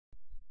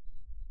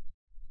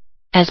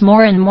As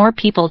more and more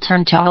people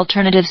turn to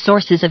alternative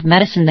sources of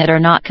medicine that are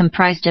not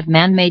comprised of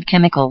man-made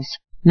chemicals,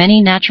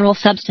 many natural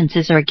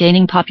substances are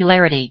gaining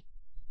popularity.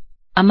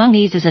 Among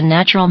these is a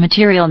natural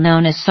material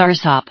known as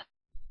soursop.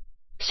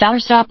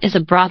 Soursop is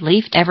a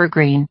broad-leafed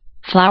evergreen,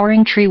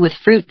 flowering tree with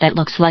fruit that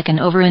looks like an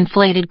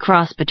overinflated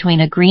cross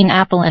between a green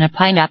apple and a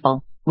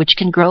pineapple, which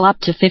can grow up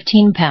to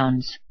 15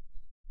 pounds.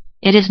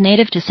 It is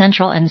native to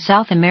Central and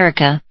South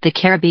America, the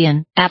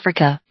Caribbean,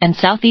 Africa, and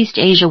Southeast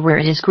Asia, where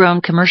it is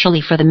grown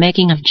commercially for the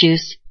making of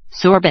juice,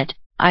 sorbet,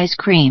 ice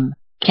cream,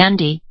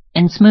 candy,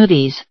 and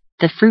smoothies.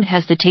 The fruit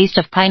has the taste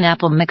of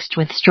pineapple mixed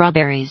with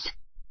strawberries.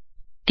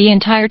 The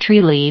entire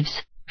tree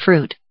leaves,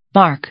 fruit,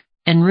 bark,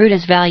 and root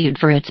is valued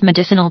for its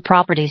medicinal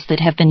properties that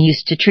have been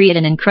used to treat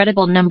an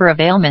incredible number of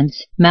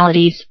ailments,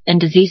 maladies,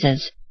 and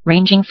diseases,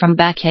 ranging from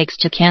backaches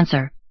to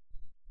cancer.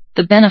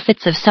 The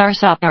benefits of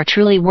soursop are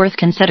truly worth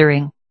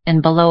considering,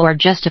 and below are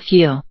just a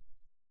few.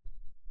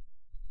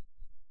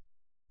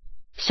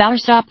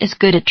 Soursop is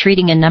good at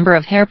treating a number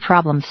of hair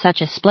problems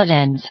such as split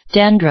ends,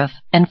 dandruff,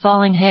 and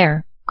falling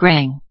hair,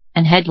 graying,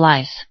 and head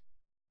lice.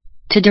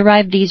 To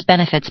derive these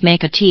benefits,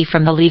 make a tea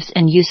from the leaves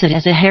and use it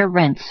as a hair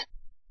rinse.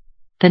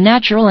 The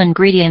natural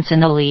ingredients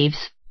in the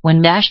leaves,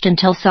 when mashed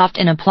until soft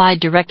and applied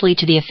directly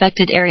to the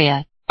affected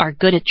area, are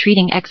good at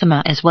treating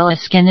eczema as well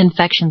as skin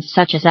infections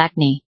such as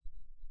acne.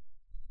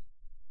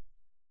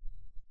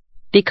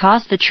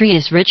 Because the tree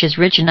is rich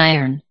in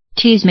iron,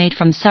 teas made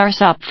from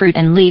soursop fruit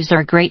and leaves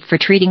are great for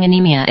treating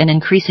anemia and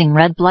increasing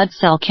red blood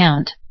cell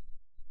count.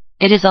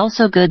 It is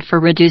also good for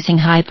reducing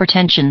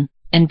hypertension,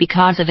 and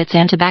because of its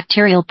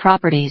antibacterial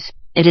properties,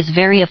 it is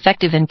very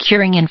effective in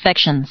curing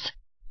infections.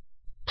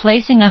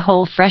 Placing a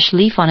whole fresh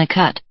leaf on a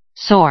cut,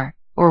 sore,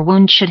 or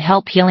wound should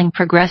help healing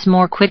progress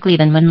more quickly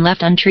than when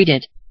left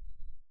untreated.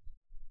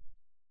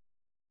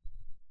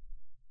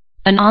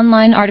 An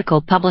online article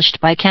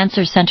published by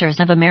Cancer Centers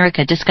of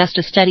America discussed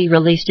a study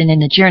released in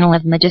the Journal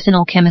of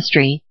Medicinal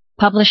Chemistry,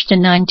 published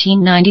in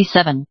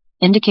 1997,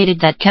 indicated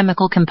that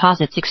chemical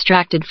composites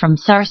extracted from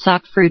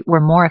soursop fruit were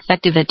more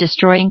effective at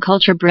destroying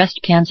culture breast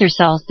cancer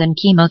cells than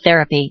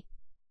chemotherapy.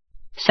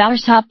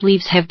 Soursop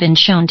leaves have been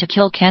shown to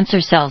kill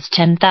cancer cells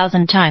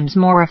 10,000 times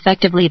more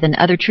effectively than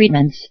other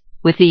treatments,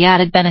 with the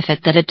added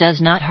benefit that it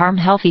does not harm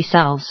healthy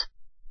cells.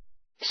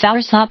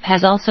 Soursop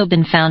has also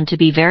been found to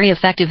be very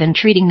effective in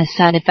treating the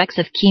side effects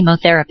of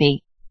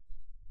chemotherapy.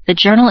 The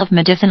Journal of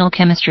Medicinal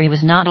Chemistry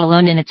was not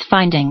alone in its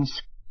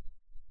findings.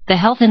 The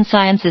Health and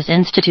Sciences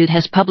Institute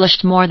has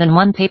published more than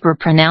one paper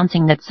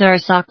pronouncing that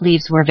soursop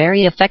leaves were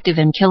very effective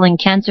in killing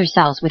cancer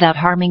cells without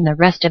harming the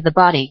rest of the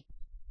body.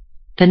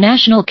 The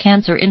National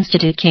Cancer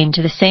Institute came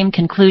to the same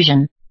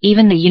conclusion.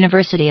 Even the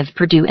University of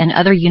Purdue and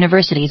other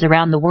universities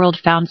around the world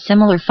found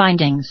similar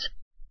findings.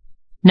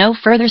 No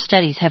further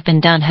studies have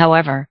been done,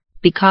 however,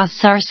 because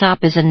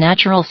soursop is a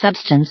natural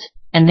substance,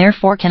 and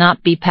therefore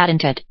cannot be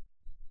patented.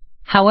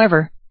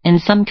 However, in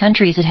some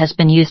countries it has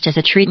been used as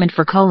a treatment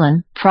for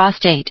colon,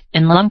 prostate,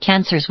 and lung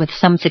cancers with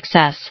some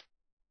success.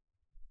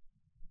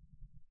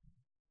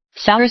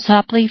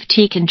 Soursop leaf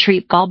tea can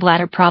treat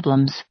gallbladder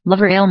problems,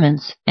 liver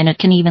ailments, and it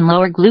can even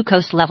lower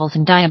glucose levels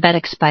in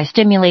diabetics by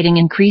stimulating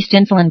increased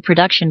insulin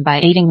production by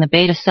aiding the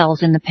beta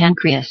cells in the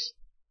pancreas.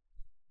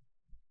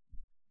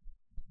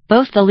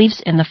 Both the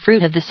leaves and the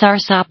fruit of the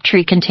soursop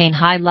tree contain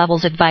high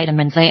levels of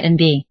vitamins A and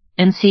B,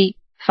 and C,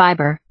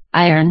 fiber,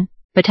 iron,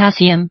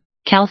 potassium,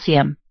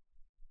 calcium.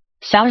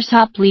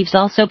 Soursop leaves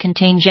also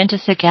contain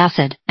gentisic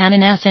acid,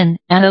 annanasin,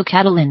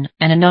 anthocataline,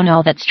 and a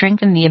nonol that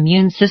strengthen the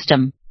immune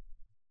system.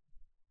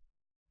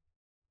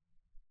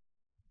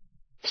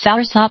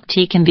 Soursop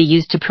tea can be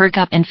used to perk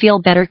up and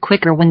feel better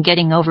quicker when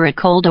getting over a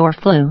cold or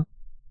flu.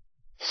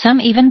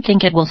 Some even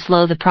think it will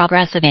slow the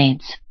progress of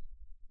AIDS.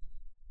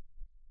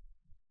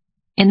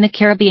 In the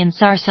Caribbean,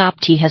 soursop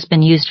tea has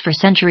been used for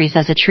centuries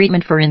as a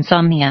treatment for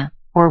insomnia,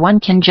 or one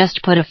can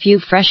just put a few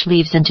fresh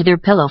leaves into their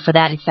pillow for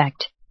that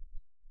effect.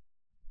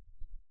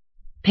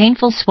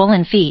 Painful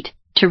swollen feet,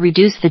 to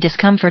reduce the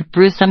discomfort,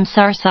 brew some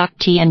soursop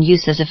tea and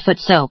use as a foot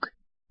soak.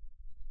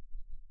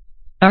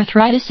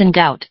 Arthritis and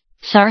gout.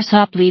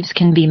 Soursop leaves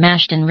can be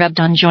mashed and rubbed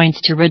on joints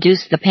to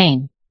reduce the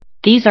pain.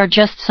 These are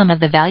just some of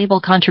the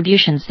valuable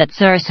contributions that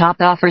soursop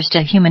offers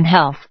to human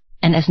health,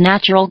 and as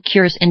natural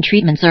cures and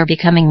treatments are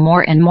becoming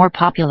more and more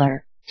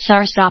popular,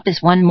 soursop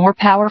is one more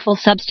powerful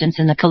substance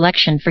in the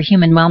collection for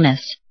human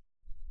wellness.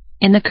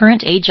 In the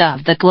current age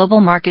of the global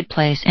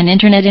marketplace and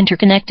internet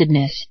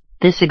interconnectedness,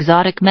 this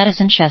exotic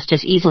medicine chest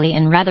is easily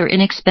and rather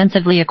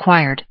inexpensively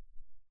acquired.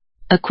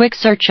 A quick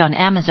search on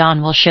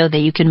Amazon will show that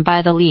you can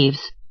buy the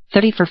leaves,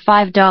 30 for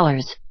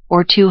 $5,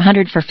 or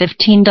 200 for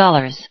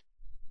 $15.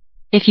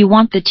 If you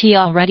want the tea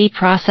already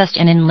processed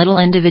and in little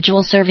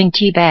individual serving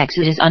tea bags,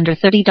 it is under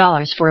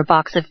 $30 for a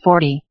box of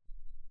 40.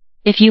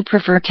 If you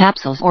prefer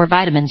capsules or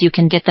vitamins, you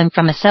can get them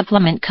from a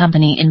supplement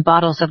company in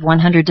bottles of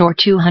 100 or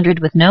 200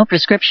 with no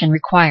prescription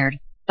required,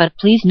 but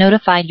please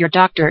notify your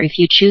doctor if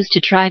you choose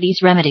to try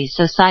these remedies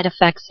so side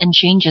effects and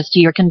changes to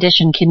your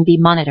condition can be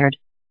monitored.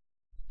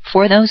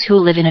 For those who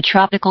live in a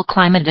tropical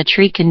climate, a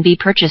tree can be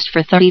purchased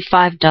for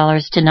 $35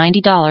 to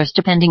 $90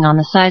 depending on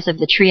the size of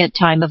the tree at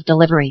time of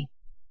delivery.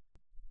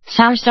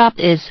 Soursop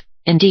is,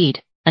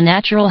 indeed, a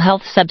natural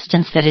health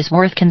substance that is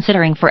worth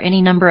considering for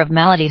any number of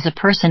maladies a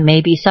person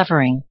may be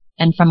suffering,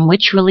 and from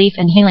which relief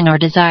and healing are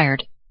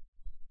desired.